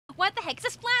the heck's a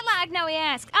Splatlocke, now we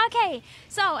ask? Okay,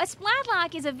 so a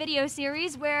Splatlocke is a video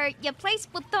series where you play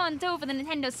Splatoon 2 for the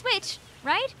Nintendo Switch,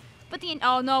 right? But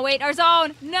oh no, wait, our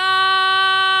zone,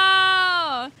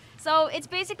 no! So it's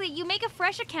basically, you make a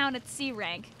fresh account at C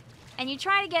Rank, and you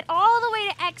try to get all the way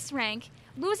to X Rank,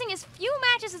 losing as few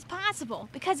matches as possible,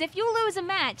 because if you lose a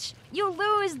match, you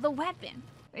lose the weapon.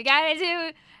 We gotta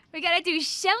do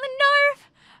Shellendorf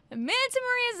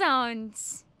Maria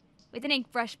Zones with an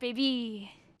Inkbrush,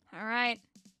 baby. All right.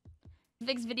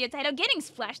 Vic's video title, Getting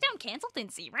Splashdown Cancelled in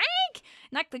C Rank?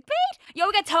 Not clickbait? Yo,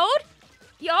 we got Toad?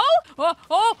 Yo!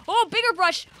 Oh, bigger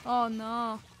brush. Oh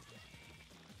no.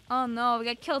 Oh no, we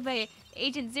got killed by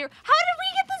Agent Zero. How did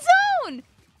we get the zone?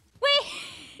 Wait,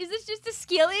 is this just a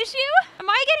skill issue? Am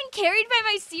I getting carried by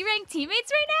my C Rank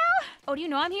teammates right now? Oh, do you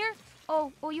know I'm here?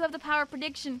 Oh, you have the power of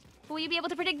prediction. Will you be able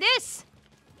to predict this?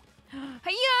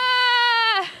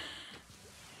 Hiya!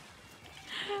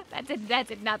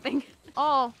 That's it, nothing.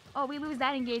 Oh, we lose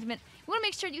that engagement. We wanna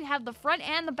make sure you have the front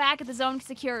and the back of the zone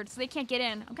secured so they can't get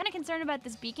in. I'm kinda concerned about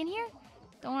this beacon here.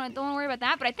 Don't wanna worry about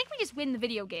that, but I think we just win the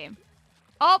video game.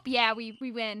 Oh, yeah, we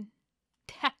win.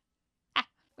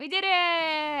 We did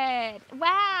it!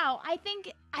 Wow, I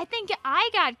think I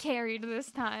got carried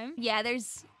this time. Yeah, the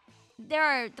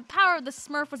power of the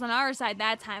Smurf was on our side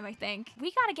that time, I think.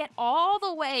 We gotta get all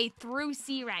the way through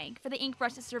C Rank for the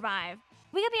Inkbrush to survive.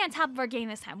 We gotta be on top of our game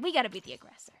this time. We gotta beat the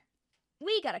aggressor.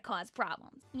 We gotta cause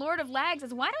problems. Lord of Lag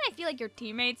says, why do I feel like your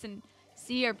teammates in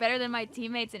C are better than my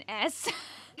teammates in S?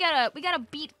 we gotta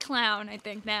beat Clown, I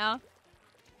think, now.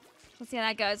 Let's see how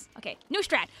that goes. Okay, new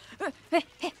strat.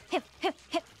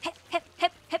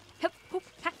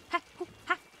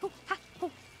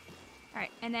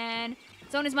 Alright, and then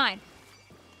zone is mine.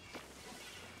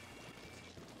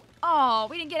 Oh,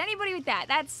 we didn't get anybody with that.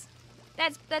 That's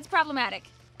problematic.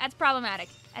 That's problematic.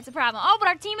 That's a problem. Oh, but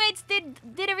our teammates did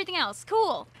everything else.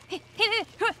 Cool.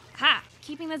 Ha!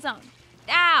 Keeping the zone.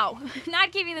 Ow!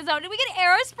 Not keeping the zone. Did we get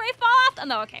arrow spray fall off? Oh,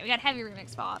 no, okay. We got heavy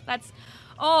remix fall off. That's...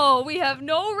 Oh, we have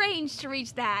no range to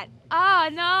reach that. Oh,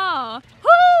 no.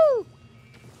 Woo!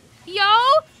 Yo,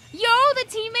 the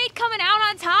teammate coming out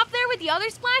on top there with the other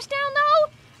splashdown,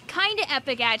 though? Kinda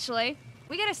epic, actually.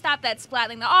 We gotta stop that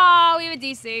splatling, though. Oh, we have a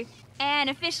DC. And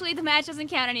officially, the match doesn't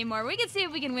count anymore. We can see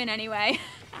if we can win anyway.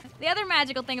 The other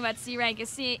magical thing about C Rank is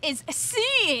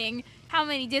seeing how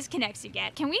many disconnects you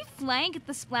get. Can we flank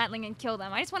the splatling and kill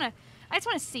them? I just wanna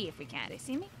see if we can. Do they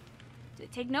see me? Do they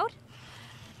take note?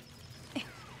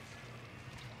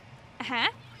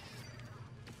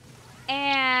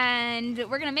 And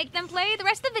we're gonna make them play the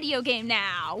rest of the video game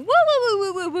now. Woo woo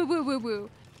woo woo woo woo woo woo.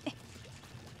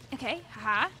 Okay,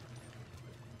 haha.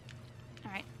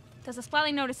 Alright. Does the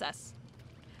splatling notice us?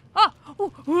 Oh!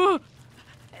 Ooh, ooh.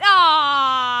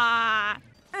 Ah!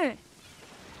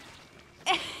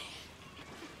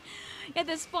 Get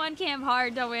the spawn camp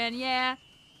hard to win, yeah.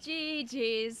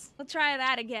 GG's. We'll try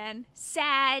that again.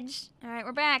 Sag. Alright,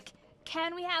 we're back.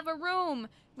 Can we have a room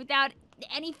without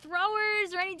any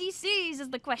throwers or any DCs is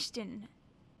the question.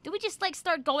 Do we just like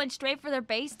start going straight for their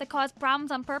base to cause problems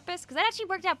on purpose? Because that actually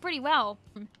worked out pretty well.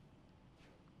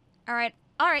 Alright,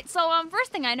 so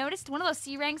first thing I noticed, one of those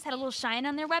C ranks had a little shine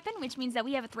on their weapon, which means that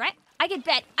we have a threat. I could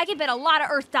bet a lot of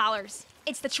Earth dollars.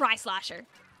 It's the Tri-Slosher.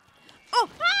 Oh!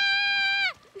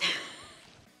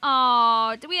 Ah!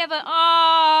 Oh, do we have a... Oh!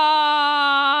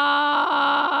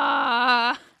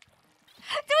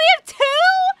 Do we have two?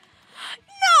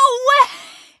 No way!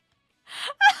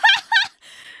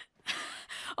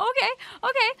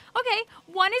 Okay.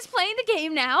 One is playing the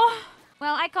game now.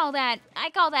 Well, I call that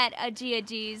a G of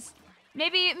G's.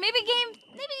 Maybe game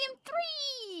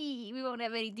 3. We won't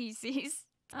have any DCs.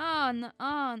 Oh no!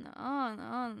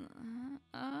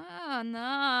 Oh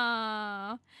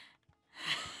no!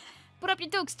 Put up your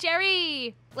dukes,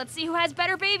 Cherry. Let's see who has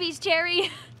better babies, Cherry.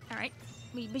 All right,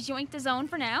 we yoinked the zone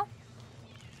for now,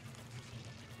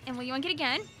 and we'll yoink it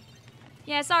again.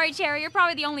 Yeah, sorry, Cherry. You're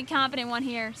probably the only confident one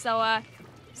here. So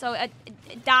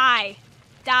die.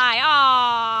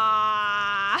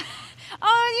 Aww.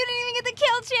 Oh, you didn't even get the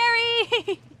kill,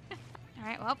 Cherry. All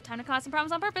right, well, time to cause some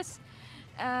problems on purpose.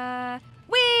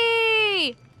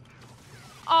 Whee!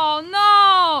 Oh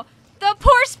no! The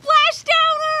poor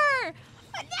Splashdowner!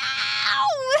 No!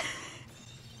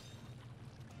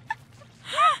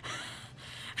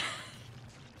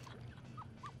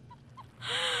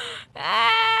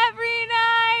 Every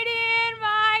night in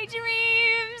my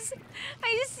dreams,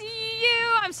 I see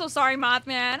you. I'm so sorry,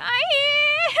 Mothman. I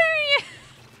hear you.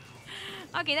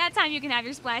 Okay, that time you can have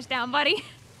your splashdown, buddy.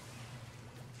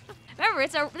 Remember,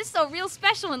 this is a real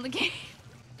special in the game.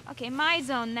 Okay, my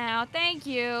zone now. Thank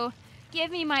you. Give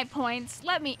me my points.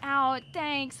 Let me out.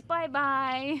 Thanks.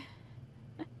 Bye-bye.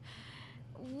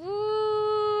 Woo.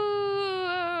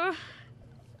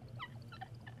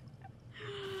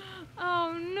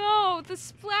 Oh no, the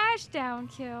splashdown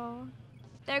kill.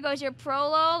 There goes your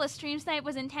prolo. The stream snipe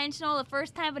was intentional the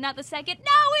first time, but not the second.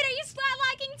 No, wait, are you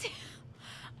Splatlocking too?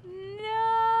 No!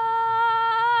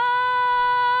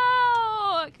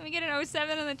 Can we get an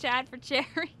 07 in the chat for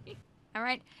Cherry? All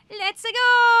right, let's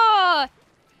go!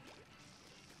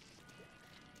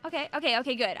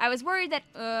 Okay, good. I was worried that,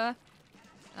 okay,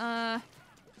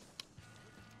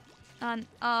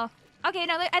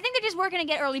 no, I think they're just working to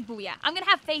get early booyah. I'm gonna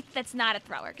have faith that's not a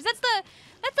thrower, because that's the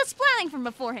splatting from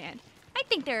beforehand. I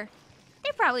think they're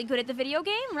probably good at the video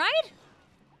game, right?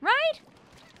 Right?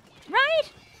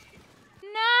 Right?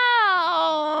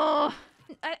 No!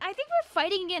 I think we're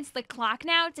fighting against the clock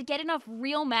now to get enough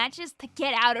real matches to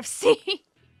get out of C.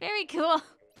 Very cool.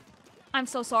 I'm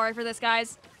so sorry for this,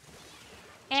 guys.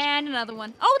 And another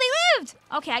one. Oh, they lived!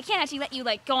 Okay, I can't actually let you,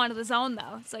 like, go onto the zone,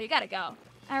 though, so you gotta go.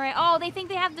 All right, oh, they think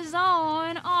they have the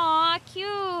zone. Aw,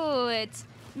 cute.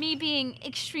 Me being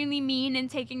extremely mean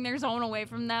and taking their zone away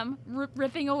from them,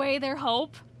 ripping away their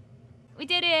hope. We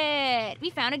did it! We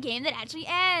found a game that actually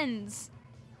ends.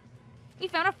 We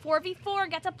found a 4v4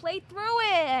 and got to play through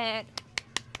it.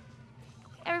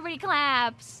 Everybody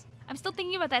claps. I'm still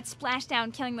thinking about that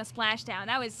splashdown killing the splashdown.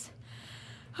 That was,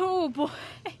 oh boy.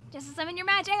 Just as I'm in your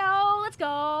match, ayo, let's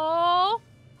go.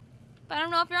 But I don't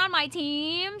know if you're on my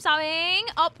team, sobbing.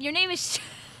 Oh, your name is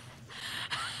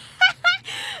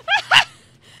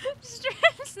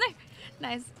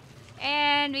Nice.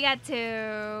 And we got 2.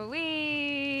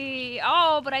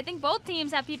 Oh, but I think both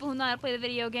teams have people who know how to play the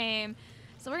video game.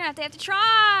 So we're gonna have to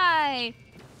try.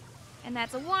 And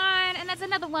that's a 1, and that's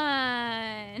another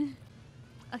 1.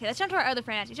 Okay, let's jump to our other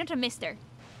friend actually. Jump to Mr.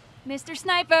 Mr.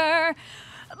 Sniper.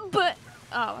 But,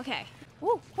 oh, okay.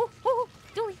 Woo, woo, woo,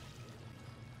 dooley.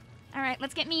 All right,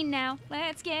 let's get mean now.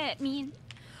 Let's get mean.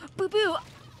 Boo boo.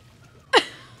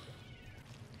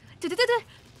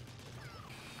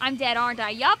 I'm dead, aren't I?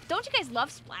 Yup. Don't you guys love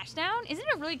Splashdown? Isn't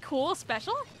it really cool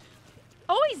special?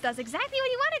 Always does exactly what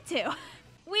you want it to.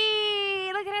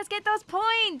 Wee! Look at us get those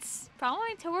points.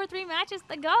 Probably 2 or 3 matches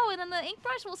to go, and then the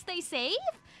Inkbrush will stay safe.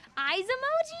 Eyes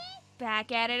emoji.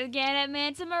 Back at it again at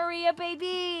Manta Maria,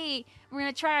 baby. We're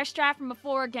gonna try our strat from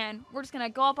before again. We're just gonna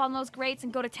go up on those grates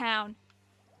and go to town.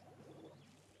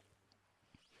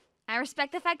 I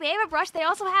respect the fact they have a brush. They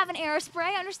also have an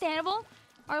aerospray, understandable.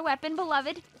 Our weapon,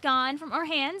 beloved, gone from our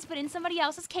hands, but in somebody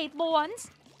else's capable ones.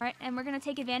 All right, and we're gonna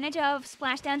take advantage of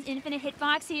Splashdown's infinite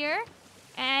hitbox here.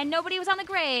 And nobody was on the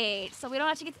grate, so we don't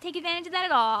actually get to take advantage of that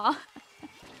at all.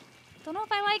 Don't know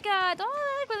if I like,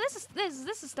 but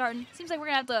this is starting. Seems like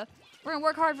we're gonna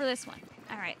work hard for this one.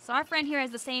 All right, so our friend here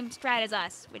has the same strat as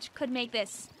us, which could make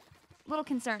this a little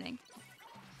concerning.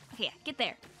 Okay, yeah, get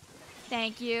there.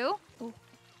 Thank you. Ooh,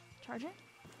 Charger,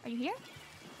 are you here?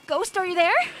 Ghost, are you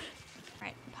there? All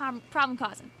right, problem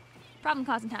causing time. Problem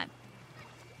causing time.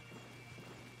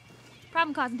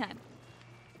 Problem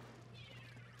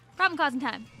causing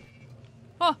time.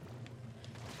 Oh.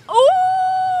 Ooh!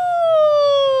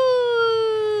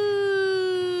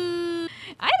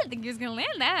 I didn't think he was gonna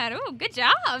land that. Ooh, good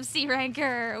job, C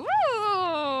Ranker.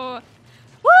 Woo!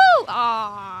 Woo!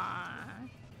 Aww.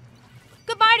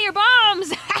 Goodbye to your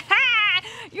bombs.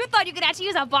 You thought you could actually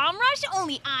use a bomb rush?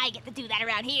 Only I get to do that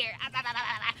around here.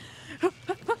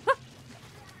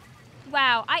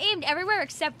 Wow, I aimed everywhere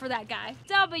except for that guy.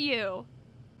 W.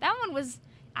 That one was,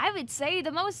 I would say,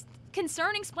 the most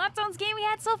concerning Splat Zones game we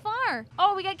had so far.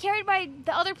 Oh, we got carried by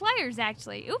the other players,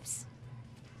 actually. Oops.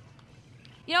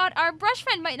 You know what? Our brush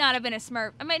friend might not have been a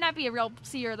smurf. It might not be a real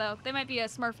seer, though. They might be a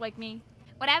smurf like me.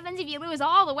 What happens if you lose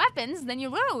all the weapons? Then you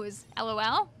lose.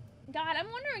 LOL. God,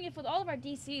 I'm wondering if with all of our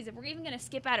DCs, if we're even going to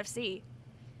skip out of C.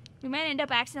 We might end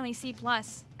up accidentally C+. All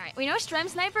right, we know Strem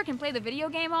Sniper can play the video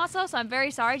game also, so I'm very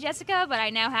sorry, Jessica, but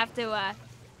I now have to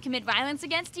commit violence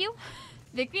against you.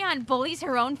 Vicvillon bullies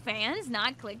her own fans,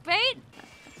 not clickbait.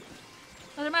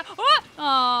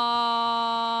 Oh!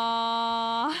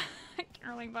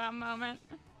 Curling bomb moment.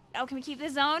 Oh, can we keep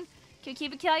this zone? Can we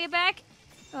keep Akelia back?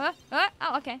 Oh,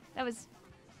 okay. That was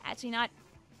actually not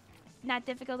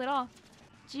difficult at all.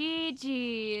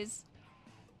 GG's.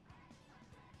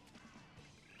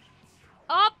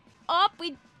 Up,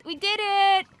 we did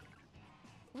it.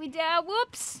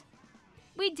 Whoops.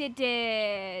 We did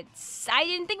it. I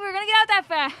didn't think we were gonna get out that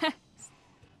fast.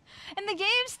 And the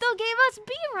game still gave us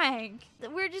B rank.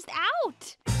 We're just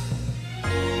out.